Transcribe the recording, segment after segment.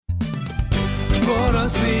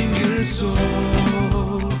single soul,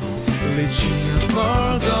 reaching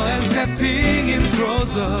further and stepping in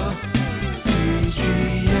closer.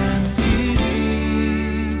 CGNTV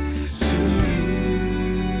to you.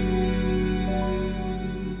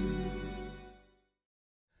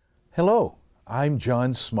 Hello, I'm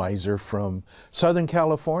John Smizer from Southern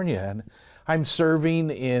California, and I'm serving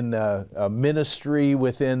in a ministry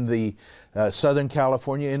within the Southern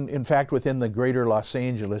California, in fact within the greater Los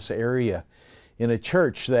Angeles area, in a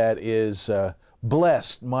church that is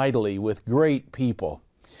blessed mightily with great people.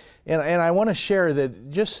 And I want to share that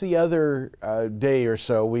just the other day or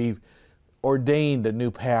so, we ordained a new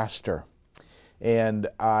pastor. And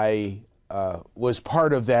I was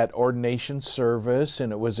part of that ordination service,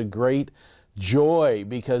 and it was a great joy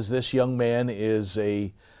because this young man is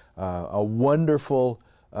a wonderful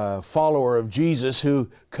follower of Jesus who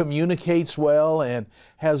communicates well and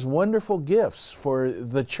has wonderful gifts for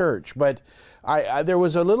the church. But there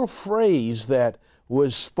was a little phrase that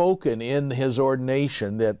was spoken in his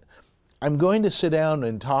ordination that I'm going to sit down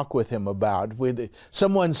and talk with him about.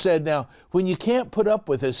 Someone said, now, when you can't put up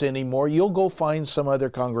with this anymore, you'll go find some other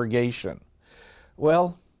congregation.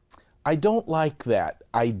 Well, I don't like that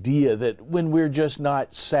idea that when we're just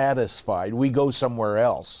not satisfied, we go somewhere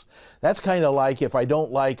else. That's kind of like if I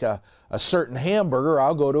don't like a certain hamburger,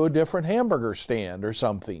 I'll go to a different hamburger stand or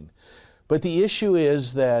something. But the issue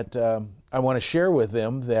is that I want to share with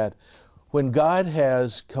them that when God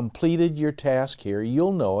has completed your task here,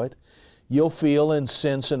 you'll know it. You'll feel and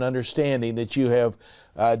sense and understanding that you have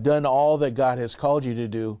done all that God has called you to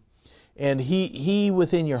do. And He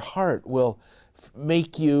within your heart will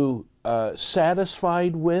make you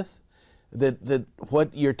satisfied with that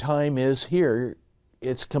what your time is here,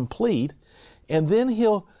 it's complete. And then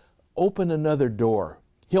He'll open another door.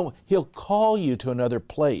 He'll call you to another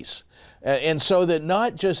place. And so that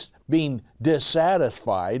not just being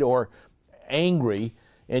dissatisfied or angry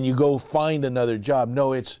and you go find another job.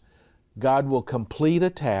 No, it's God will complete a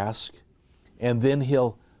task and then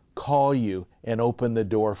He'll call you and open the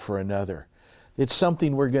door for another. It's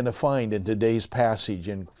something we're going to find in today's passage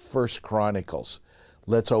in 1 Chronicles.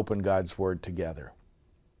 Let's open God's Word together.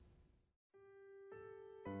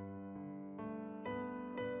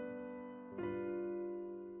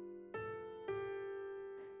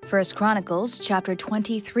 First Chronicles chapter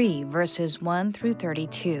 23, verses 1 through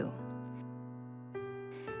 32.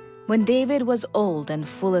 When David was old and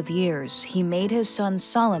full of years, he made his son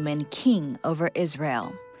Solomon king over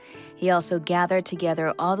Israel. He also gathered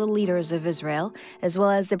together all the leaders of Israel, as well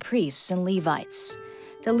as the priests and Levites.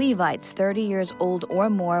 The Levites 30 years old or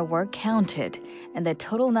more were counted, and the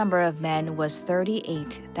total number of men was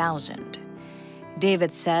 38,000.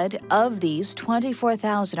 David said, "Of these,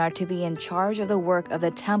 24,000 are to be in charge of the work of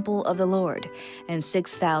the temple of the Lord, and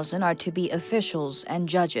 6,000 are to be officials and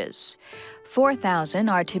judges. 4,000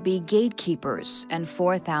 are to be gatekeepers, and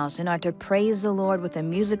 4,000 are to praise the Lord with the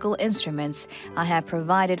musical instruments I have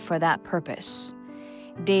provided for that purpose."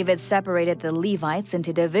 David separated the Levites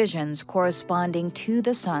into divisions corresponding to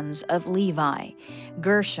the sons of Levi: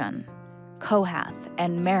 Gershon, Kohath,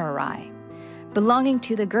 and Merari. Belonging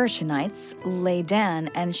to the Gershonites, Ladan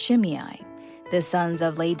and Shimei. The sons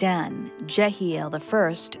of Ladan, Jehiel the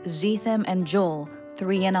first, Zetham and Joel,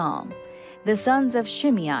 3 in all. The sons of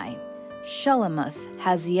Shimei, Shelomoth,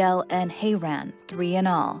 Haziel, and Haran, 3 in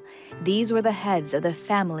all. These were the heads of the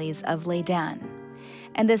families of Ladan.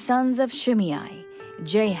 And the sons of Shimei,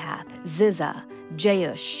 Jahath, Ziza,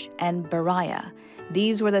 Jeush, and Beriah.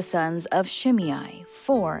 These were the sons of Shimei,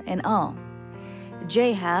 4 in all.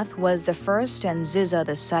 Jahath was the first and Ziza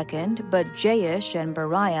the second, but Jeush and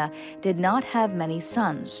Beriah did not have many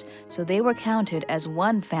sons, so they were counted as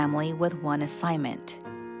one family with one assignment.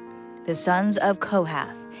 The sons of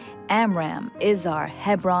Kohath, Amram, Izhar,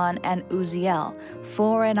 Hebron, and Uzziel,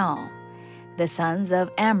 4 in all. The sons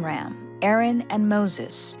of Amram, Aaron and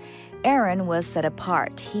Moses. Aaron was set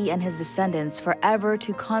apart, he and his descendants, forever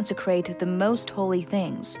to consecrate the most holy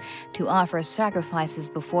things, to offer sacrifices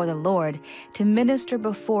before the Lord, to minister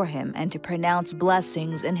before Him, and to pronounce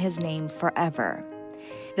blessings in His name forever.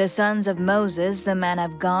 The sons of Moses, the man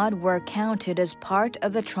of God, were counted as part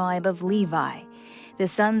of the tribe of Levi. The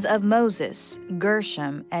sons of Moses,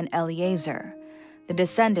 Gershom and Eleazar. The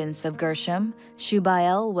descendants of Gershom,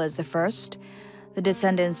 Shubael was the first. The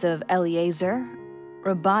descendants of Eleazar,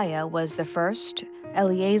 Rabiah was the first.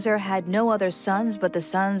 Eleazar had no other sons, but the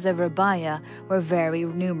sons of Rabiah were very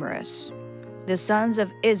numerous. The sons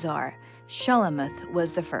of Izhar, Shelomoth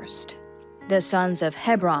was the first. The sons of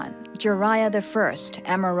Hebron, Jeriah the first,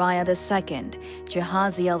 Amariah the second,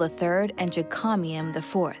 Jehaziel the third, and Jechamiam the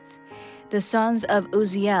fourth. The sons of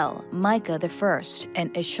Uzziel, Micah the first,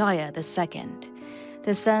 and Ishiah the second.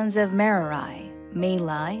 The sons of Merari,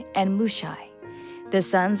 Malai, and Mushai. The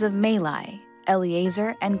sons of Malai,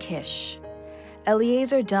 Eleazar and Kish.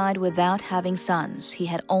 Eleazar died without having sons. He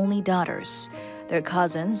had only daughters. Their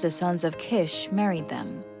cousins, the sons of Kish, married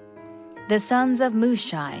them. The sons of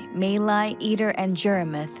Mushai, Malai, Eder, and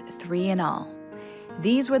Jerimoth, 3 in all.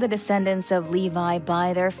 These were the descendants of Levi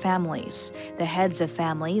by their families, the heads of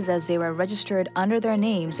families as they were registered under their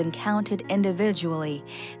names and counted individually,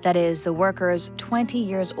 that is, the workers 20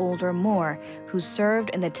 years old or more who served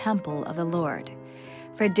in the temple of the Lord.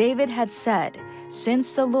 For David had said,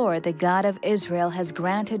 "Since the Lord, the God of Israel, has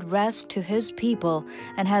granted rest to his people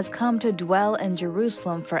and has come to dwell in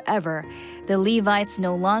Jerusalem forever, the Levites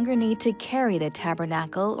no longer need to carry the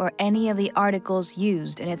tabernacle or any of the articles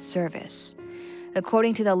used in its service."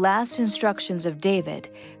 According to the last instructions of David,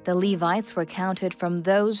 the Levites were counted from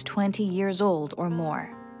those 20 years old or more.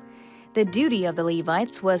 The duty of the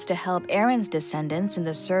Levites was to help Aaron's descendants in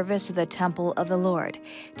the service of the temple of the Lord,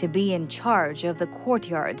 to be in charge of the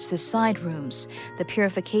courtyards, the side rooms, the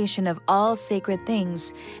purification of all sacred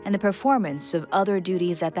things, and the performance of other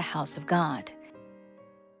duties at the house of God.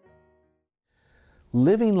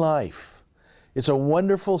 Living life. It's a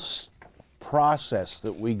wonderful process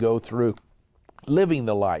that we go through, living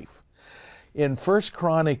the life. In 1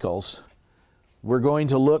 Chronicles, we're going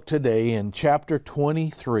to look today in chapter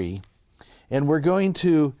 23, and we're going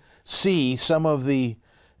to see some of the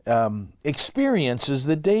experiences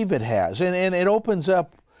that David has. And it opens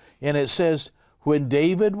up and it says, when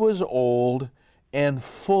David was old and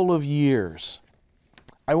full of years.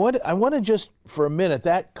 I want to just, for a minute,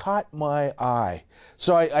 that caught my eye.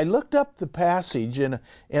 So I looked up the passage and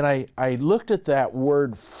I looked at that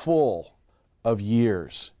word full of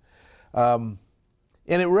years. And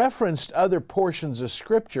it referenced other portions of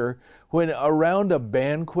Scripture when around a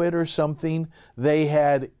banquet or something, they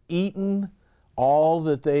had eaten all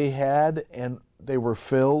that they had and they were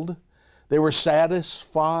filled. They were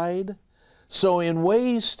satisfied. So in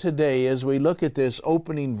ways today, as we look at this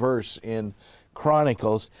opening verse in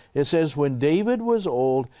Chronicles, it says, when David was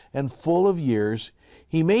old and full of years,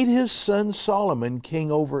 he made his son Solomon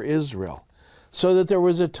king over Israel, so that there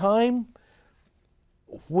was a time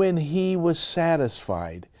when he was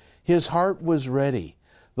satisfied. His heart was ready.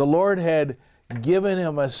 The Lord had given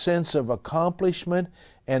him a sense of accomplishment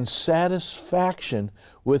and satisfaction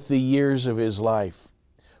with the years of his life.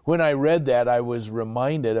 When I read that, I was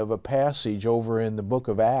reminded of a passage over in the book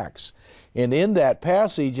of Acts. And in that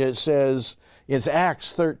passage it says, it's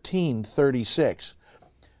Acts 13:36.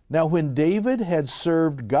 Now when David had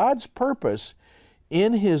served God's purpose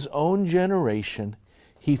in his own generation,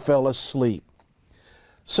 he fell asleep.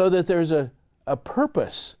 So that there's a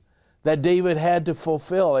purpose that David had to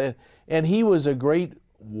fulfill. And he was a great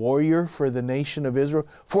warrior for the nation of Israel,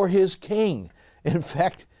 for his king. In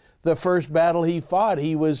fact, the first battle he fought,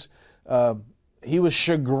 he was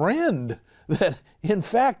chagrined that, in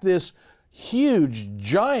fact, this huge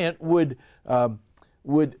giant would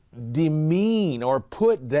demean or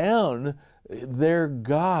put down their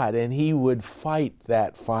God, and he would fight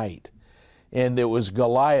that fight. And it was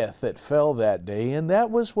Goliath that fell that day, and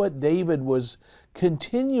that was what David was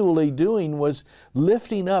continually doing, was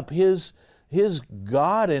lifting up his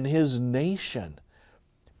God and his nation.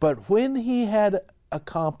 But when he had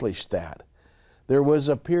accomplished that, there was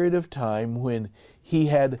a period of time when he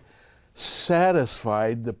had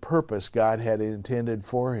satisfied the purpose God had intended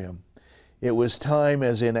for him. It was time,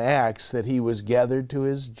 as in Acts, that he was gathered to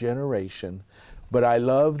his generation. But I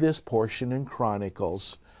love this portion in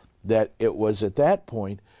Chronicles, that it was at that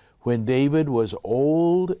point when David was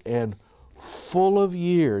old and full of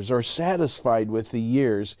years, or satisfied with the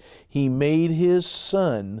years, he made his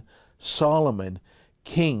son Solomon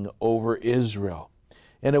king over Israel.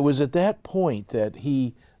 And it was at that point that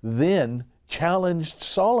he then challenged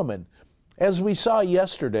Solomon. As we saw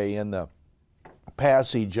yesterday in the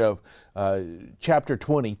passage of chapter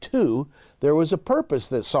 22, there was a purpose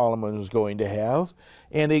that Solomon was going to have,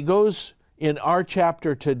 and it goes in our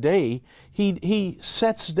chapter today. He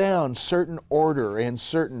sets down certain order and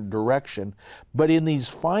certain direction, but in these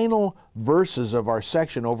final verses of our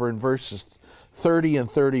section, over in verses 30 and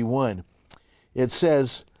 31, it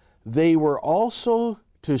says, they were also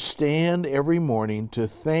to stand every morning to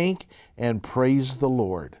thank and praise the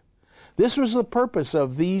Lord. This was the purpose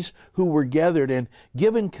of these who were gathered and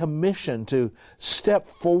given commission to step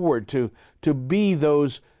forward, to be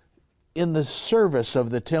those in the service of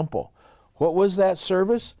the temple. What was that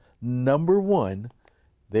service? Number one,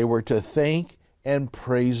 they were to thank and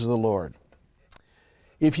praise the Lord.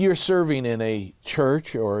 If you're serving in a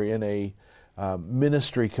church or in a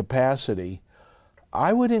ministry capacity,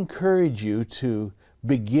 I would encourage you to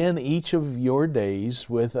begin each of your days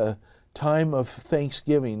with a time of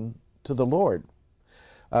thanksgiving to the Lord.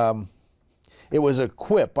 It was a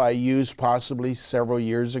quip I used possibly several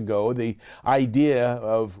years ago, the idea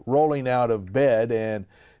of rolling out of bed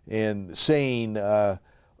and saying,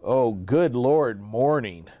 oh, good Lord,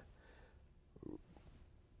 morning.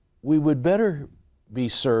 We would better be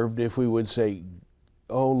served if we would say,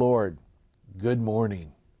 oh Lord, good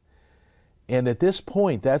morning. And at this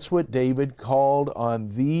point, that's what David called on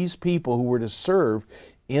these people who were to serve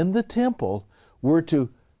in the temple, were to,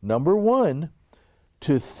 number one,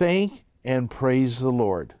 to thank and praise the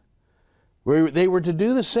Lord. They were to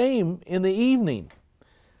do the same in the evening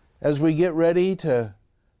as we get ready to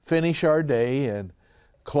finish our day and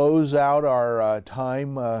close out our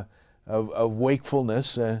time of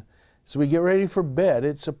wakefulness. As we get ready for bed,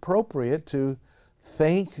 it's appropriate to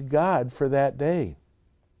thank God for that day.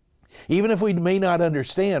 Even if we may not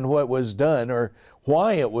understand what was done or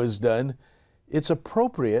why it was done, it's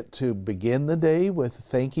appropriate to begin the day with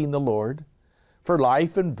thanking the Lord for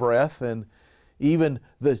life and breath and even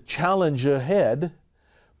the challenge ahead,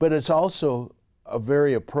 but it's also a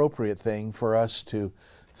very appropriate thing for us to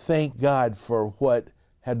thank God for what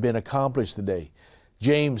had been accomplished today.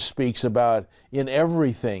 James speaks about, in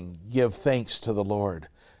everything give thanks to the Lord.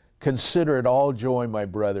 Consider it all joy, my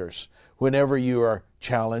brothers, whenever you are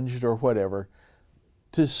challenged or whatever,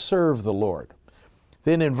 to serve the Lord.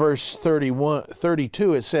 Then in verse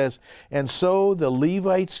 32 it says, and so the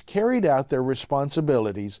Levites carried out their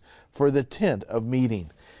responsibilities for the tent of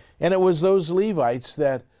meeting. And it was those Levites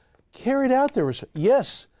that carried out their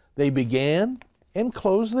yes, they began and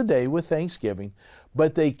closed the day with thanksgiving,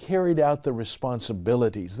 but they carried out the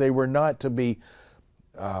responsibilities. They were not to be,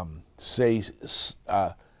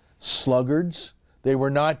 sluggards. They were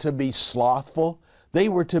not to be slothful. They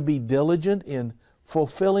were to be diligent in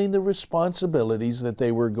fulfilling the responsibilities that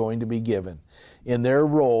they were going to be given in their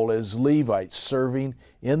role as Levites serving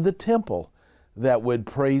in the temple that would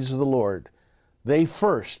praise the Lord. They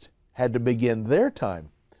first had to begin their time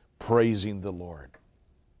praising the Lord.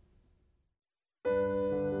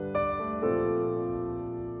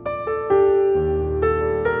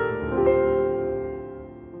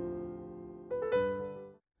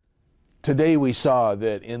 Today we saw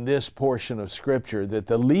that in this portion of Scripture that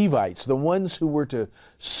the Levites, the ones who were to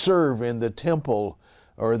serve in the temple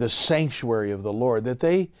or the sanctuary of the Lord, that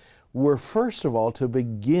they were first of all to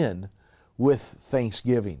begin with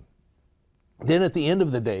thanksgiving. Then at the end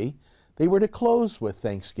of the day, they were to close with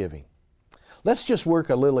thanksgiving. Let's just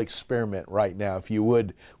work a little experiment right now, if you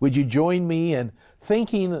would. Would you join me in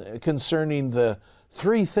thinking concerning the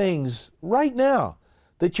three things right now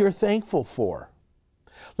that you're thankful for?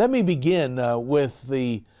 Let me begin with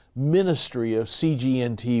the ministry of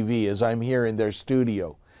CGN TV as I'm here in their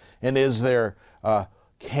studio. And as their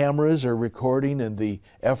cameras are recording and the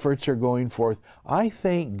efforts are going forth, I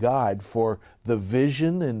thank God for the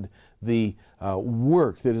vision and the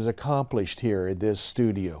work that is accomplished here in this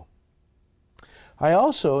studio. I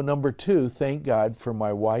also, number two, thank God for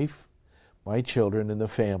my wife, my children, and the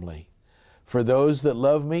family. For those that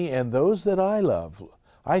love me and those that I love,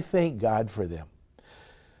 I thank God for them.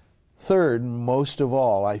 Third, most of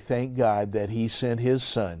all, I thank God that He sent His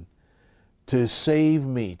Son to save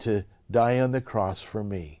me, to die on the cross for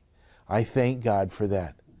me. I thank God for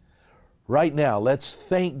that. Right now, let's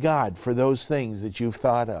thank God for those things that you've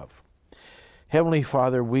thought of. Heavenly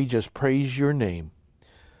Father, we just praise Your name,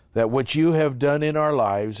 that what You have done in our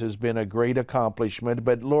lives has been a great accomplishment.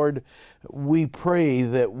 But Lord, we pray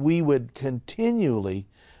that we would continually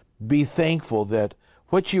be thankful that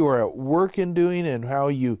what You are at work in doing and how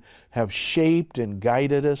You have shaped and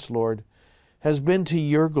guided us, Lord, has been to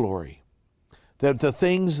Your glory. That the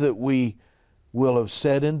things that we will have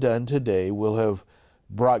said and done today will have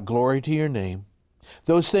brought glory to Your name.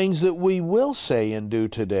 Those things that we will say and do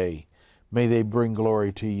today, may they bring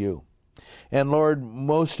glory to You. And Lord,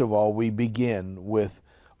 most of all, we begin with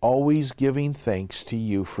always giving thanks to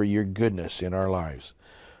You for Your goodness in our lives.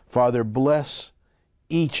 Father, bless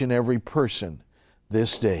each and every person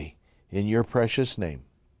this day, in Your precious name.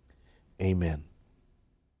 Amen.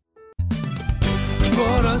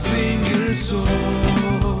 For a single soul,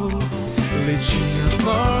 reaching a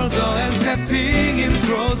further and stepping in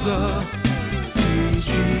closer.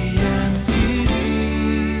 CGN.